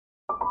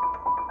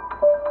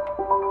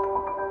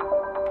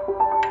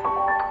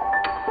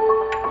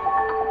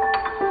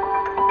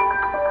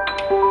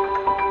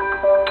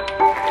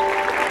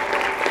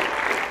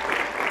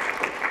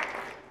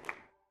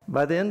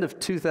By the end of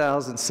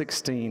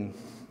 2016,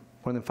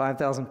 more than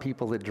 5,000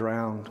 people had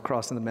drowned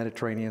crossing the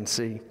Mediterranean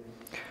Sea.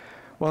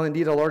 While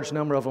indeed a large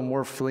number of them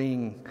were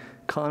fleeing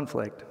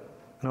conflict,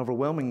 an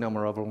overwhelming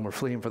number of them were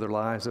fleeing for their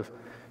lives of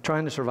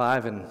trying to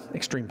survive in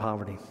extreme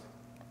poverty.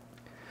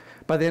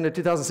 By the end of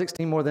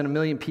 2016, more than 1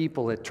 million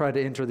people had tried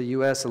to enter the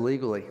U.S.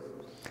 illegally.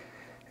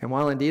 And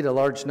while indeed a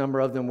large number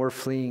of them were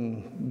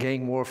fleeing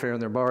gang warfare in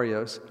their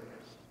barrios,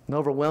 an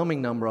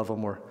overwhelming number of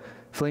them were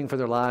fleeing for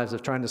their lives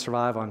of trying to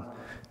survive on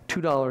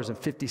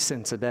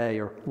 $2.50 a day,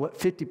 or what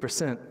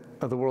 50%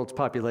 of the world's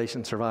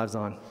population survives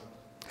on.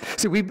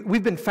 See,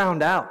 we've been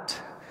found out.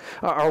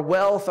 Our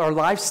wealth, our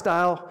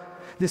lifestyle,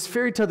 this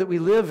fairy tale that we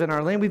live in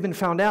our land, we've been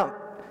found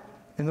out,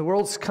 and the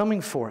world's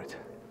coming for it,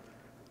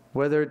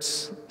 whether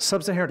it's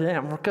sub-Saharan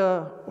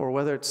Africa or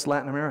whether it's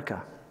Latin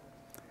America.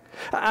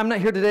 I'm not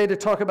here today to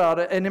talk about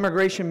an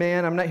immigration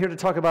ban. I'm not here to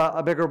talk about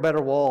a bigger,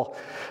 better wall.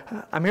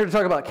 I'm here to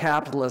talk about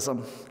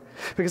capitalism,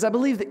 because I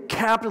believe that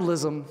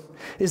capitalism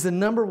is the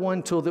number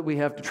one tool that we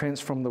have to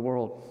transform the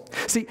world.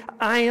 See,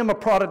 I am a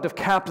product of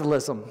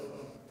capitalism.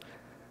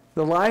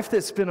 The life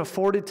that's been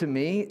afforded to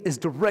me is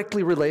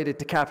directly related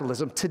to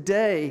capitalism.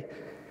 Today,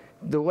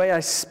 the way I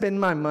spend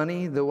my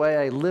money, the way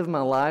I live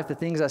my life, the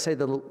things I say,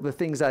 the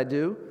things I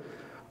do,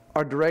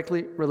 are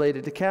directly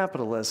related to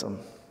capitalism.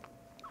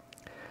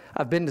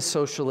 I've been to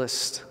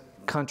socialist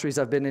countries.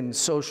 I've been in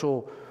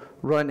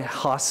social-run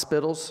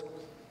hospitals.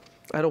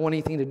 I don't want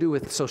anything to do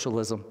with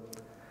socialism.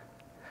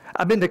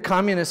 I've been to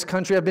communist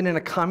country. I've been in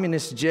a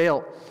communist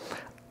jail.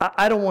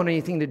 I don't want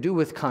anything to do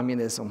with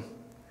communism.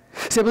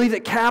 See, I believe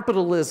that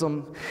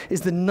capitalism is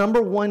the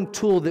number one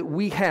tool that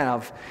we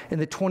have in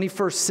the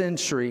 21st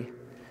century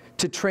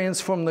to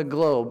transform the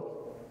globe,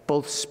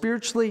 both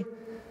spiritually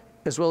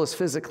as well as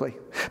physically.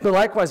 But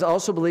likewise, I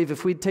also believe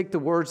if we take the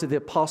words of the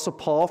Apostle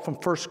Paul from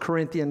 1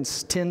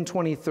 Corinthians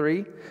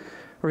 10:23,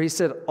 where he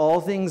said, all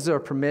things are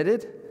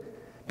permitted,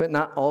 but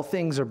not all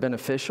things are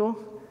beneficial.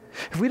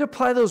 If we'd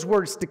apply those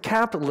words to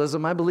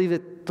capitalism, I believe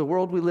that the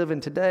world we live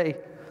in today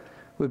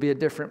would be a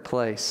different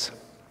place.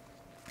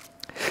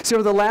 See,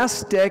 over the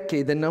last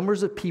decade, the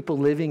numbers of people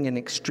living in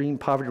extreme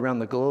poverty around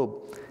the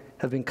globe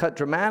have been cut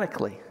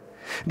dramatically.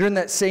 During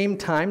that same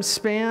time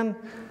span,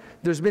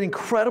 there's been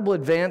incredible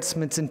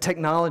advancements in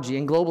technology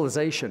and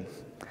globalization.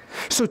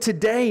 So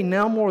today,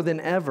 now more than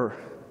ever,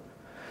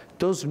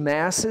 those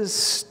masses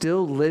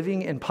still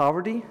living in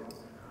poverty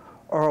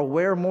are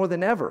aware more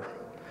than ever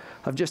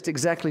of just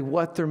exactly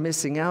what they're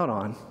missing out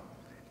on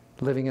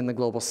living in the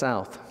global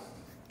south.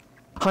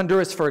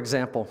 Honduras, for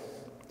example.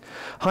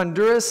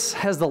 Honduras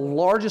has the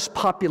largest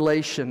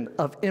population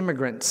of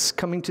immigrants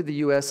coming to the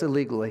U.S.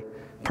 illegally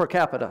per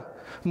capita,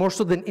 more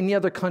so than any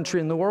other country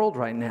in the world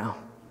right now.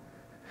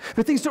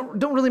 But things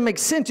don't really make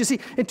sense. You see,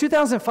 in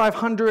 2005,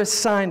 Honduras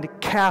signed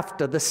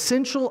CAFTA, the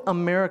Central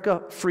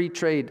America Free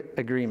Trade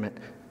Agreement.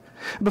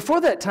 Before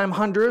that time,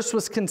 Honduras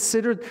was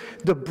considered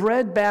the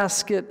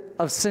breadbasket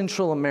of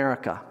Central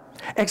America,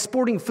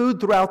 exporting food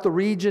throughout the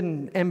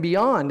region and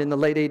beyond in the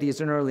late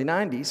 80s and early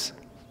 90s.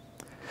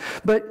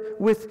 But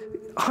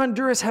with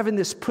Honduras having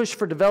this push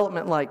for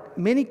development like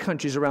many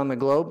countries around the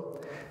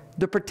globe,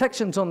 the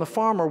protections on the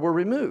farmer were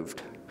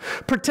removed.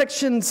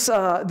 Protections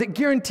that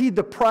guaranteed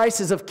the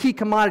prices of key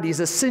commodities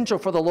essential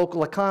for the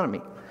local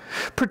economy.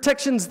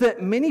 Protections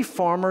that many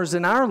farmers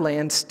in our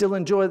land still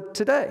enjoy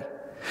today.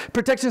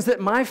 Protections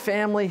that my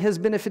family has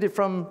benefited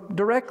from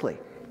directly.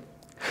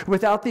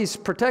 Without these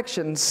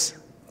protections,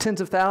 tens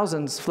of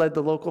thousands fled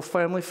the local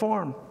family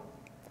farm.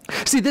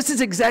 See, this is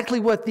exactly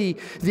what the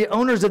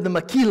owners of the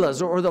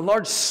maquilas or the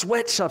large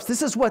sweatshops,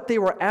 this is what they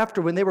were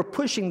after when they were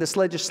pushing this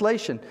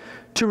legislation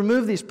to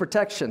remove these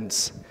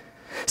protections.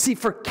 See,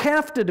 for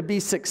CAFTA to be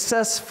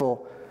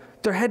successful,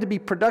 there had to be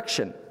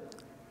production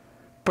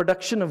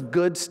of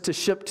goods to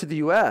ship to the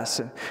U.S.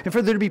 And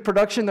for there to be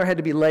production, there had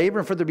to be labor.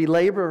 And for there to be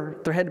labor,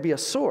 there had to be a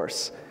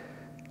source.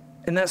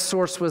 And that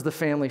source was the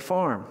family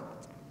farm.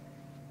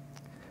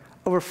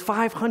 Over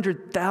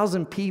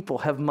 500,000 people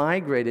have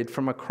migrated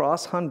from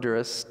across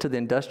Honduras to the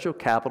industrial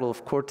capital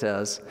of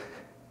Cortez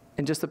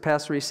in just the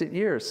past recent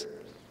years.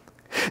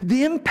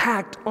 The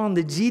impact on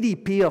the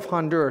GDP of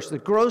Honduras, the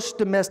gross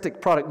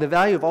domestic product, the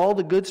value of all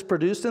the goods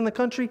produced in the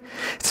country,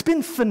 it's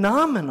been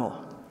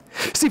phenomenal.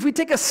 See, if we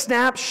take a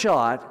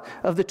snapshot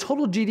of the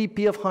total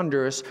GDP of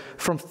Honduras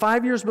from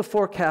 5 years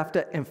before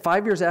CAFTA and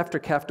 5 years after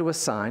CAFTA was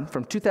signed,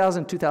 from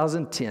 2000 to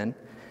 2010,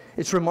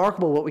 it's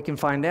remarkable what we can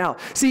find out.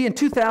 See, in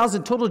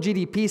 2000, total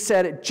GDP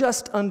sat at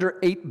just under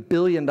 $8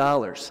 billion.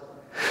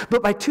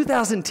 But by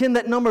 2010,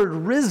 that number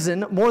had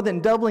risen, more than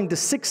doubling to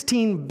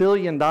 $16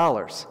 billion.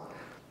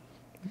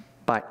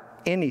 By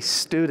any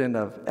student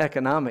of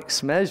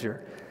economics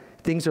measure,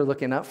 things are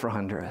looking up for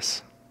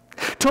Honduras.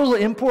 Total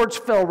imports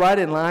fell right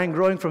in line,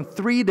 growing from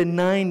 $3 to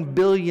 $9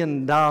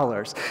 billion.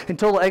 And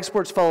total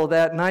exports followed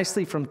that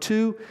nicely from $2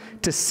 to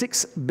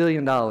 $6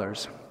 billion.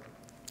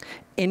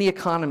 Any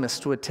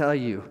economist would tell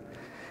you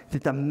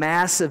that the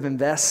massive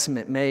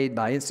investment made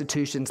by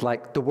institutions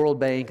like the World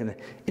Bank and the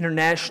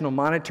International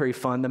Monetary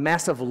Fund, the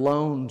massive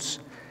loans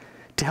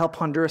to help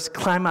Honduras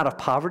climb out of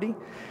poverty,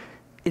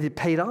 it had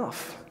paid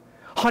off.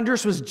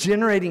 Honduras was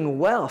generating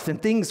wealth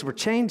and things were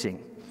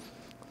changing.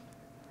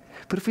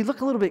 But if we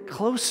look a little bit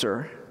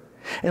closer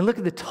and look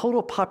at the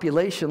total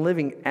population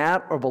living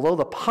at or below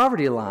the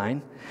poverty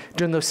line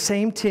during those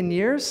same 10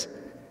 years,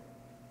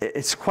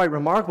 it's quite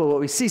remarkable what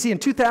we see. See, in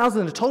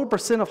 2000, the total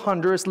percent of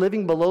Honduras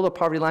living below the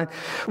poverty line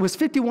was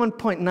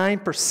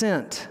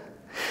 51.9%.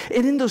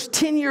 And in those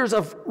 10 years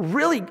of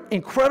really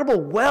incredible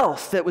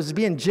wealth that was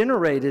being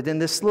generated in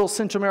this little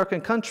Central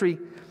American country,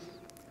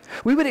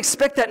 we would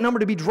expect that number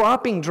to be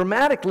dropping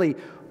dramatically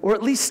or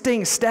at least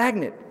staying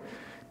stagnant.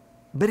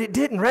 But it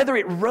didn't. Rather,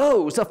 it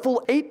rose a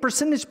full 8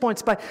 percentage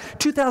points by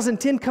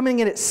 2010, coming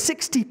in at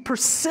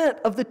 60%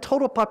 of the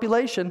total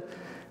population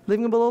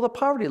living below the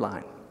poverty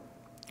line.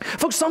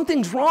 Folks,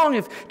 something's wrong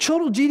if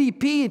total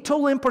GDP,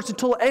 total imports, and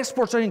total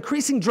exports are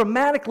increasing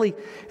dramatically,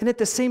 and at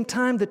the same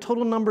time, the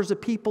total numbers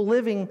of people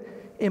living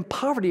in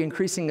poverty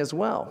increasing as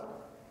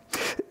well.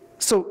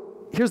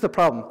 So here's the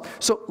problem.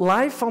 So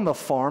life on the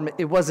farm,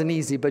 it wasn't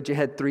easy, but you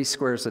had 3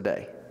 squares a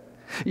day.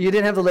 You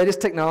didn't have the latest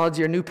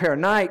technology or new pair of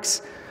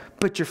Nikes,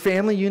 but your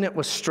family unit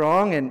was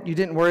strong, and you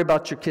didn't worry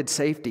about your kids'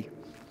 safety.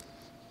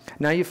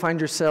 Now you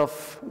find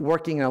yourself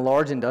working in a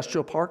large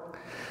industrial park.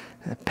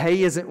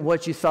 Pay isn't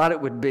what you thought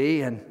it would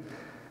be, and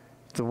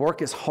the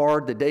work is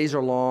hard, the days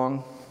are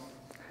long.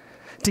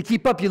 To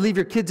keep up, you leave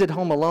your kids at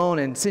home alone,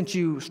 and since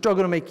you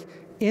struggle to make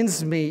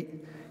ends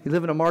meet, you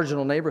live in a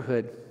marginal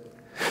neighborhood.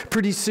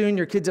 Pretty soon,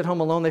 your kids at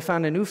home alone, they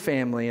find a new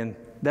family, and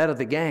that of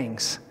the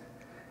gangs.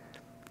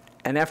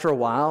 And after a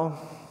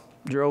while,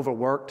 you're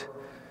overworked,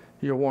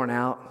 you're worn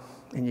out,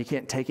 and you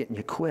can't take it, and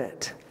you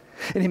quit.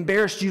 And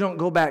embarrassed, you don't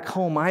go back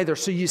home either.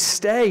 So you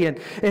stay,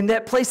 and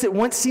that place that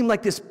once seemed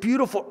like this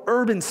beautiful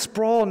urban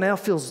sprawl now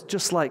feels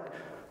just like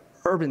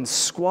urban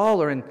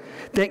squalor. And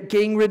that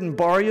gang-ridden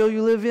barrio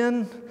you live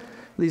in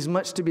leaves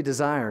much to be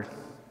desired.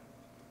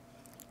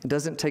 It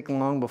doesn't take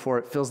long before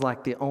it feels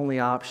like the only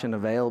option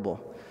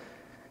available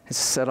is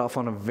to set off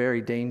on a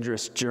very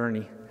dangerous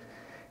journey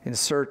in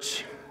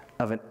search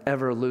of an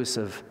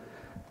ever-elusive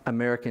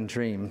American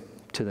dream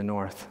to the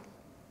north.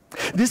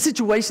 This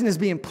situation is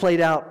being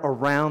played out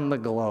around the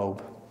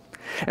globe.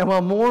 And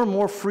while more and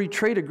more free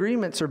trade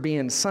agreements are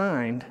being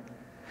signed,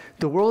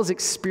 the world has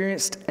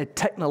experienced a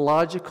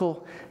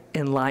technological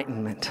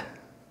enlightenment.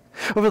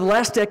 Over the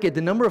last decade,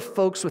 the number of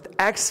folks with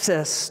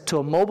access to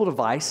a mobile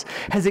device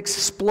has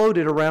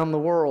exploded around the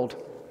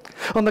world.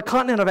 On the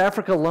continent of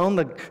Africa alone,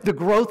 the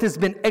growth has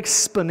been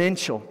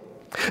exponential.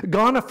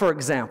 Ghana, for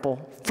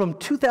example, from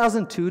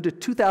 2002 to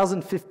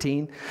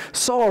 2015,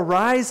 saw a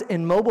rise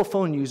in mobile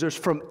phone users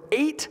from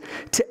 8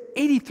 to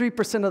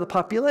 83% of the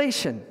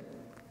population.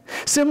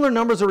 Similar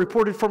numbers are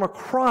reported from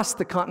across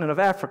the continent of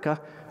Africa,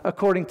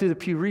 according to the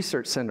Pew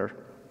Research Center.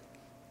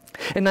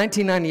 In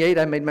 1998,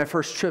 I made my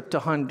first trip to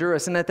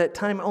Honduras, and at that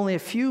time, only a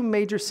few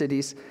major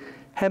cities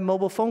had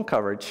mobile phone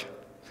coverage.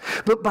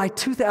 But by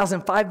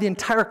 2005, the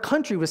entire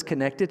country was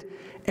connected,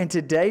 and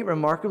today,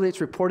 remarkably,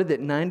 it's reported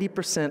that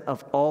 90%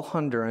 of all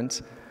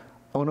Hondurans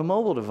own a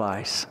mobile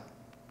device.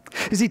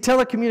 You see,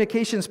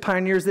 telecommunications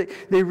pioneers,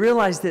 they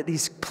realized that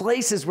these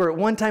places where at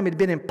one time it had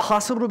been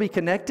impossible to be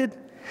connected,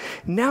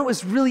 now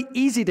it's really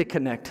easy to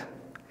connect.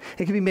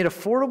 It can be made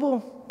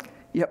affordable,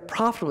 yet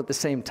profitable at the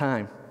same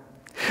time.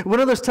 One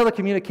of those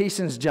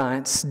telecommunications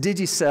giants,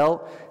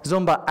 Digicel, is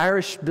owned by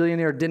Irish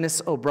billionaire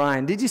Dennis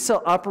O'Brien.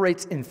 Digicel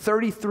operates in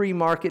 33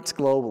 markets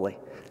globally.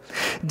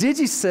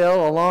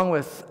 Digicel, along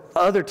with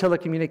other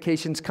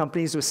telecommunications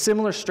companies with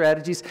similar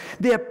strategies,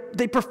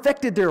 they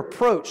perfected their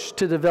approach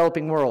to the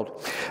developing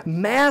world.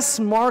 Mass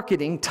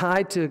marketing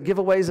tied to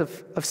giveaways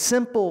of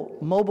simple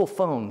mobile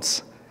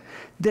phones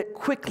that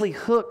quickly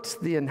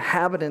hooked the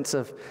inhabitants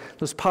of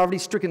those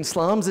poverty-stricken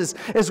slums,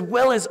 as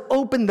well as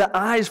opened the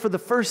eyes for the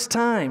first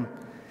time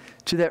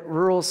to that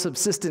rural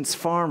subsistence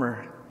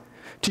farmer,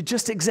 to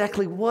just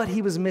exactly what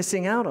he was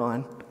missing out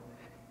on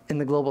in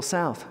the global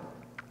south.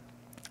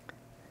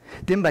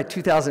 Then by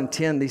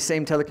 2010, these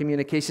same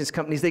telecommunications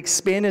companies, they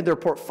expanded their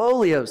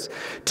portfolios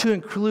to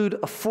include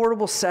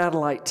affordable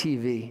satellite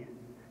TV.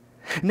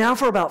 Now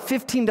for about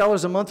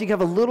 $15 a month, you can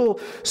have a little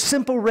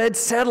simple red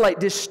satellite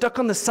dish stuck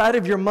on the side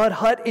of your mud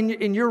hut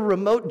in your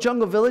remote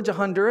jungle village of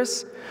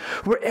Honduras,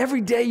 where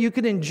every day you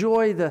can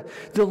enjoy the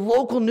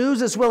local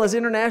news as well as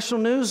international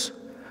news,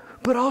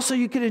 but also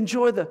you can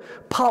enjoy the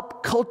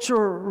pop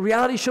culture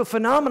reality show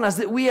phenomena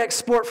that we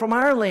export from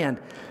our land,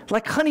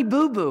 like Honey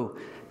Boo Boo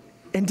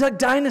and Duck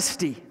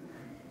Dynasty.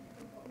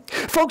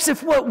 Folks,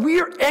 if what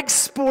we're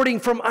exporting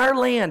from our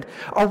land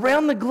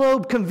around the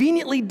globe,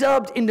 conveniently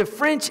dubbed into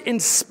French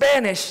and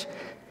Spanish,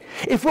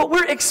 if what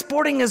we're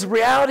exporting as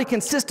reality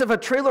consists of a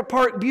trailer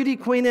park beauty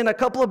queen and a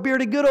couple of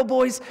bearded good old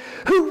boys,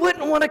 who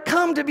wouldn't want to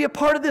come to be a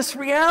part of this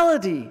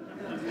reality?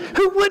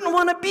 Who wouldn't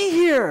want to be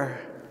here?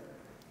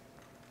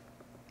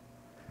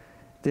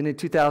 Then in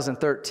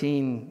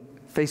 2013,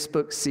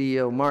 Facebook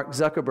CEO Mark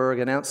Zuckerberg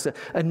announced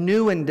a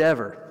new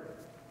endeavor.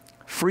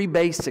 Free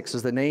Basics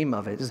is the name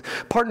of it. It's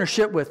a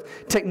partnership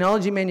with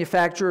technology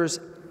manufacturers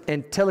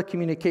and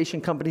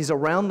telecommunication companies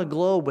around the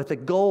globe with a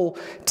goal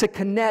to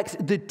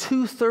connect the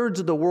 2/3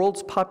 of the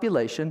world's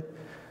population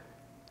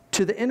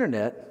to the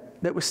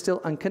internet that was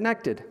still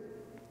unconnected.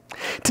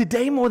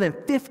 Today, more than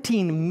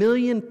 15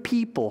 million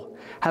people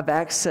have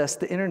accessed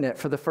the internet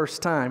for the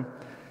first time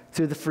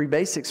through the Free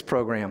Basics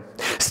program.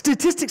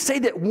 Statistics say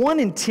that 1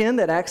 in 10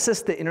 that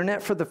access the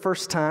internet for the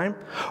first time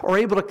are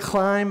able to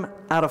climb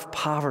out of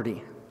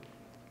poverty.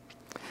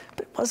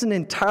 But it wasn't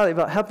entirely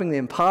about helping the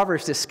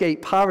impoverished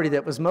escape poverty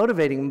that was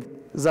motivating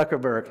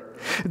Zuckerberg.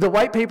 The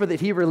white paper that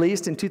he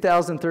released in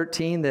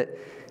 2013 that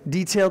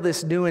detailed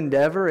this new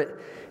endeavor, it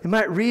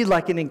might read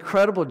like an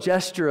incredible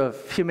gesture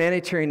of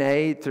humanitarian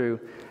aid through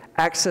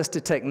access to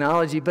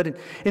technology, but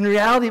in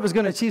reality, it was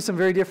going to achieve some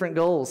very different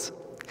goals.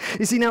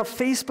 You see, now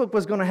Facebook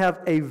was going to have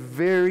a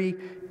very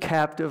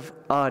captive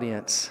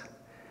audience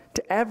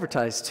to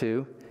advertise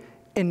to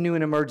in new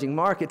and emerging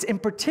markets, in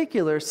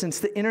particular, since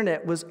the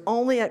internet was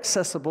only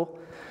accessible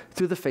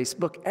through the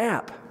Facebook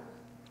app.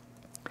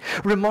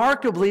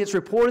 Remarkably, it's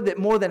reported that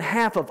more than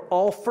half of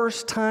all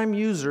first-time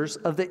users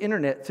of the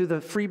internet through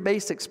the Free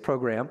Basics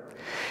program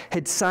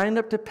had signed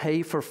up to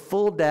pay for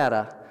full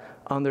data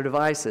on their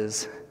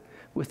devices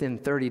within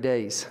 30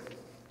 days.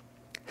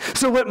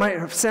 So what might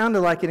have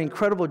sounded like an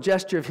incredible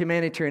gesture of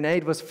humanitarian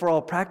aid was, for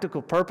all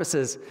practical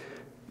purposes,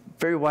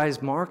 very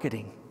wise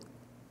marketing.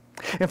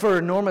 And for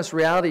an enormous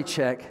reality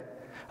check,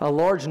 a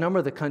large number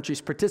of the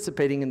countries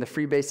participating in the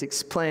Free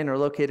Basics plan are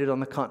located on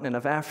the continent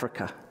of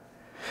Africa.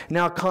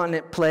 Now a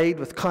continent plagued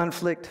with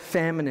conflict,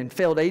 famine, and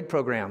failed aid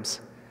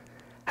programs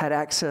had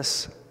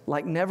access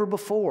like never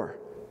before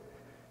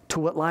to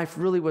what life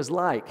really was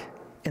like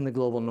in the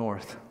global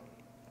north.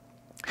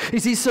 You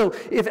see, so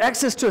if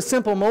access to a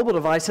simple mobile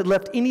device had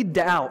left any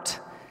doubt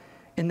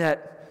in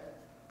that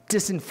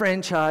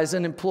disenfranchised,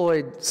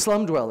 unemployed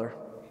slum dweller,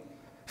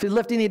 if it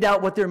left any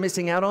doubt what they're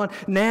missing out on,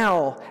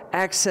 now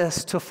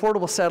access to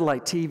affordable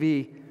satellite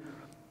TV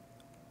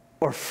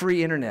or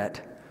free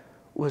internet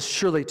was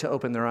surely to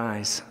open their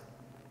eyes.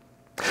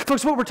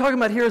 Folks, what we're talking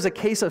about here is a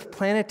case of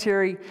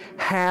planetary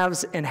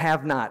haves and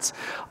have-nots.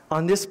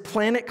 On this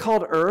planet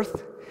called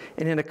Earth,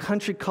 and in a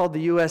country called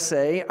the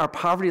USA, our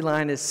poverty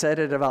line is set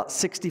at about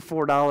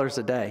 $64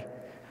 a day,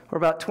 or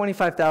about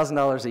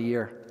 $25,000 a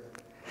year.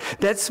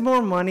 That's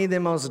more money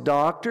than most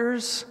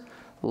doctors,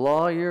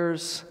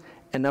 lawyers,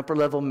 and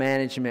upper-level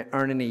management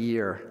earn in a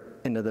year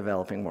in the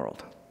developing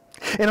world.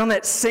 And on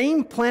that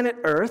same planet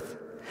Earth,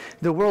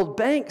 the World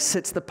Bank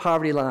sets the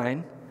poverty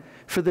line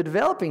for the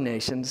developing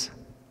nations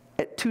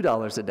at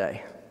 $2 a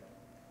day.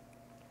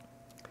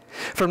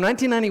 From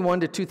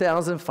 1991 to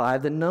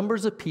 2005, the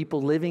numbers of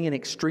people living in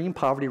extreme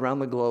poverty around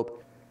the globe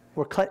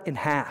were cut in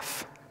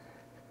half,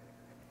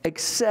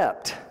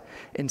 except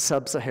in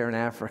sub-Saharan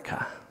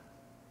Africa.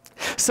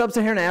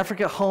 Sub-Saharan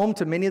Africa, home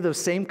to many of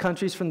those same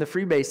countries from the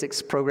Free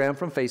Basics program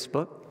from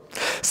Facebook.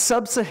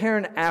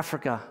 Sub-Saharan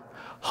Africa,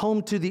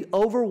 home to the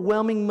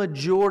overwhelming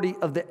majority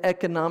of the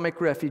economic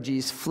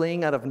refugees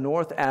fleeing out of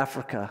North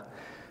Africa,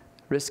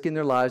 risking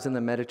their lives in the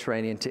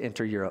Mediterranean to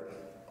enter Europe.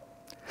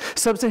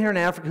 Sub-Saharan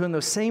Africa, in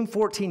those same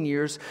 14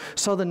 years,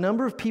 saw the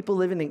number of people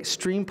living in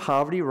extreme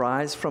poverty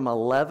rise from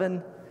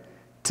 11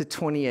 to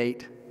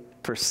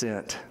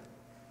 28%.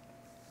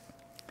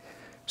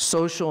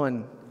 Social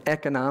and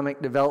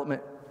economic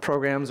development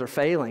programs are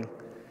failing.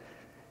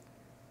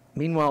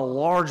 Meanwhile,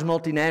 large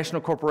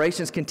multinational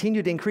corporations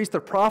continue to increase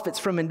their profits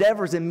from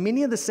endeavors in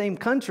many of the same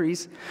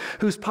countries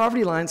whose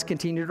poverty lines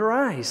continue to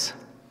rise.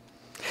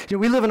 You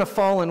know, we live in a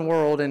fallen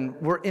world, and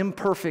we're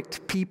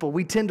imperfect people.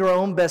 We tend to our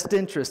own best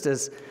interest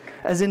as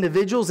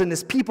individuals and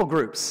as people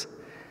groups.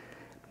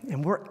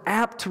 And we're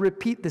apt to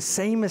repeat the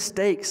same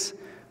mistakes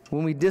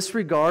when we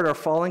disregard our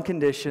fallen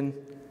condition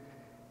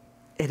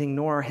and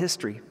ignore our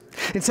history.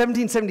 In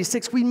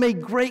 1776, we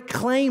made great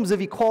claims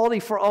of equality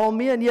for all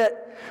men,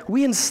 yet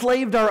we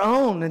enslaved our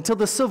own until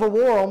the Civil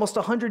War almost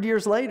 100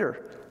 years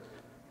later.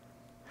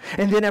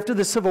 And then after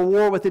the Civil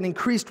War, with an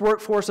increased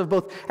workforce of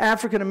both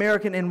African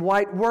American and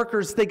white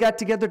workers, they got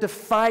together to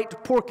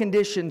fight poor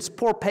conditions,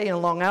 poor pay,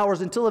 and long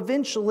hours until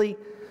eventually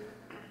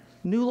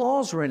new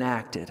laws were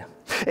enacted.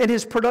 And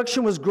as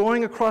production was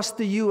growing across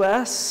the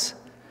U.S.,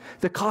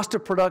 the cost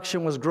of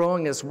production was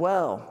growing as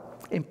well,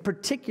 and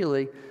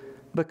particularly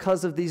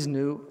because of these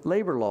new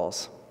labor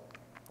laws.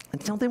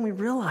 Until then, we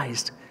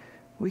realized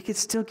we could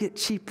still get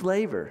cheap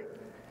labor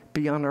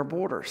beyond our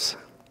borders.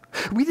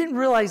 We didn't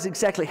realize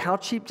exactly how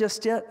cheap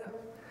just yet,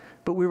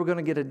 but we were going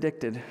to get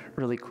addicted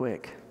really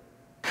quick.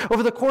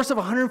 Over the course of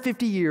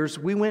 150 years,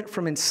 we went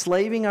from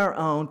enslaving our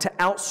own to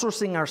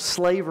outsourcing our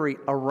slavery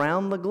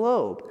around the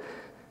globe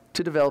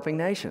to developing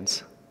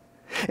nations.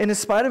 And in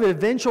spite of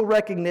eventual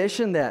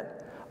recognition that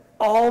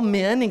all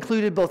men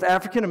included both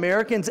African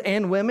Americans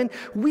and women,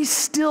 we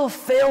still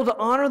fail to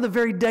honor the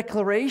very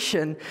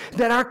declaration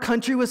that our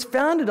country was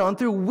founded on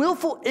through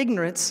willful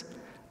ignorance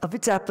of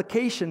its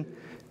application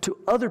to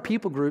other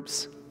people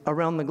groups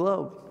around the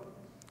globe.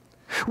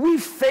 We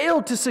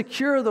failed to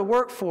secure the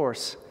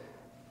workforce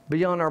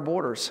beyond our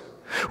borders.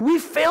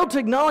 We've failed to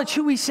acknowledge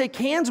who we shake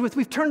hands with.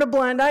 We've turned a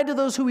blind eye to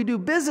those who we do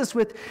business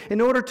with in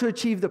order to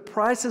achieve the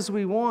prices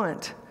we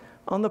want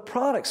on the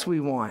products we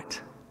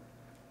want.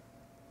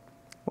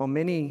 While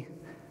many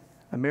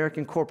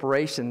American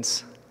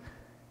corporations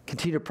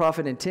continue to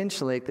profit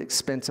intentionally at the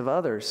expense of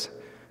others,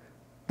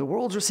 the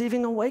world's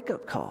receiving a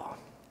wake-up call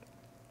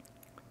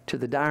to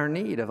the dire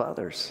need of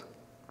others.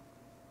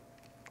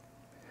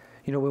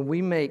 You know, when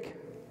we make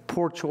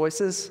poor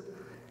choices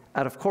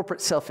out of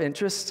corporate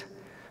self-interest,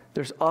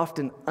 there's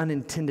often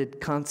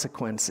unintended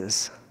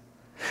consequences.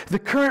 The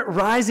current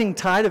rising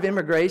tide of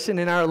immigration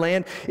in our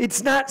land,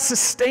 it's not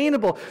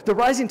sustainable. The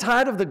rising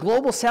tide of the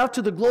global south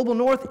to the global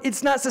north,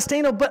 it's not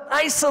sustainable. But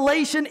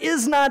isolation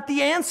is not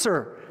the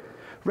answer.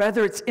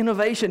 Rather, it's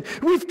innovation.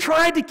 We've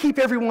tried to keep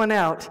everyone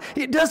out.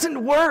 It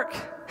doesn't work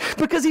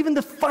because even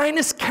the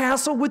finest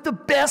castle with the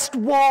best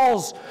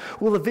walls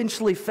will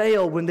eventually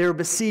fail when they're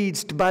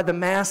besieged by the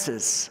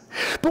masses.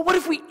 But what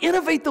if we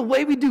innovate the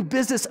way we do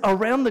business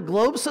around the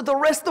globe so the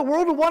rest of the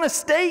world will want to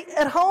stay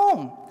at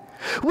home?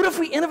 What if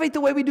we innovate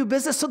the way we do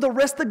business so the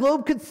rest of the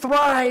globe could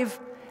thrive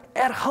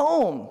at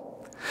home?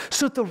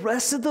 So that the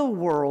rest of the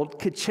world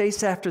could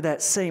chase after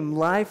that same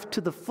life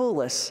to the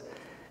fullest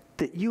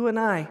that you and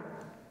I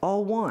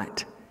all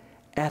want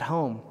at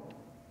home.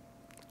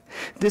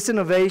 This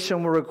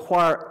innovation will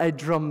require a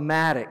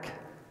dramatic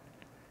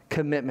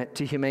commitment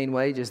to humane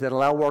wages that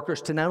allow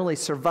workers to not only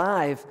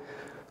survive,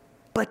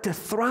 but to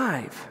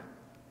thrive.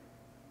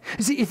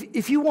 You see,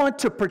 if you want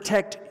to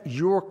protect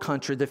your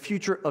country, the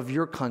future of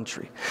your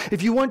country,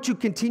 if you want to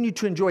continue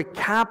to enjoy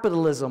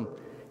capitalism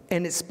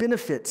and its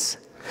benefits,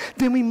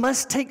 then we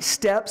must take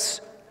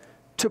steps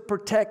to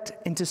protect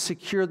and to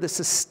secure the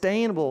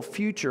sustainable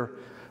future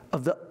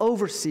of the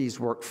overseas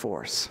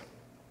workforce.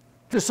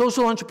 The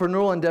social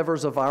entrepreneurial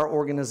endeavors of our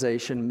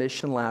organization,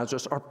 Mission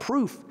Lazarus, are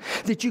proof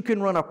that you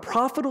can run a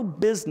profitable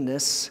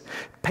business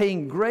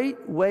paying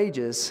great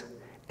wages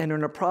and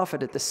earn a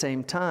profit at the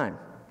same time.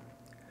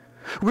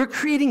 We're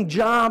creating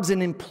jobs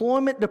in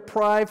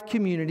employment-deprived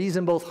communities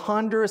in both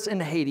Honduras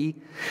and Haiti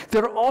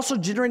that are also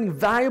generating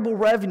valuable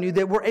revenue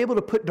that we're able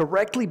to put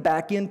directly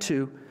back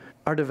into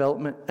our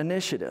development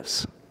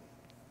initiatives.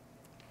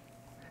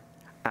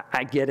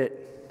 I get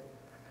it.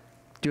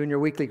 Doing your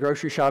weekly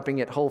grocery shopping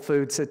at Whole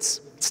Foods,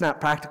 it's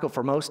not practical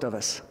for most of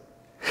us.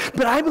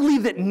 But I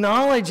believe that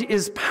knowledge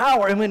is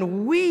power, and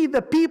when we,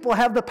 the people,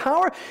 have the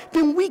power,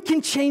 then we can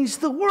change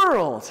the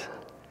world.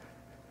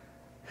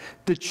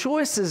 The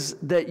choices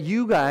that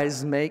you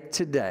guys make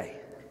today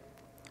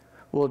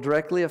will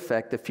directly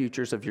affect the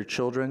futures of your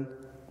children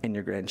and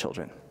your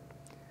grandchildren.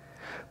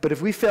 But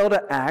if we fail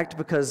to act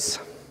because,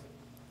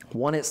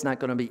 one, it's not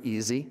going to be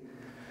easy,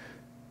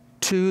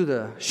 two,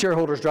 the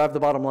shareholders drive the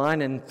bottom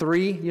line, and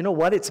three, you know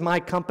what? It's my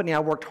company. I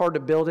worked hard to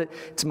build it.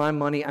 It's my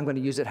money. I'm going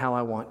to use it how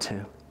I want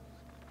to.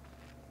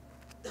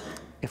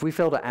 If we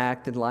fail to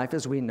act, then life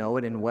as we know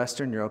it in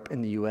Western Europe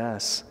and the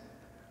U.S.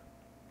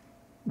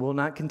 will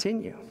not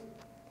continue.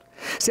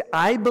 See,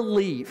 I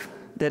believe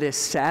that as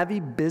savvy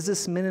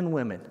businessmen and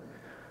women,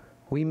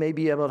 we may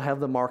be able to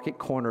have the market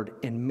cornered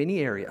in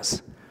many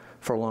areas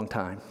for a long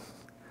time.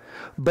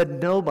 But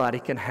nobody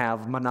can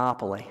have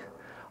monopoly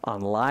on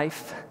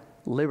life,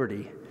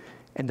 liberty,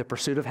 and the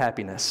pursuit of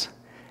happiness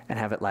and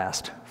have it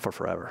last for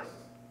forever.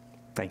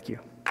 Thank you.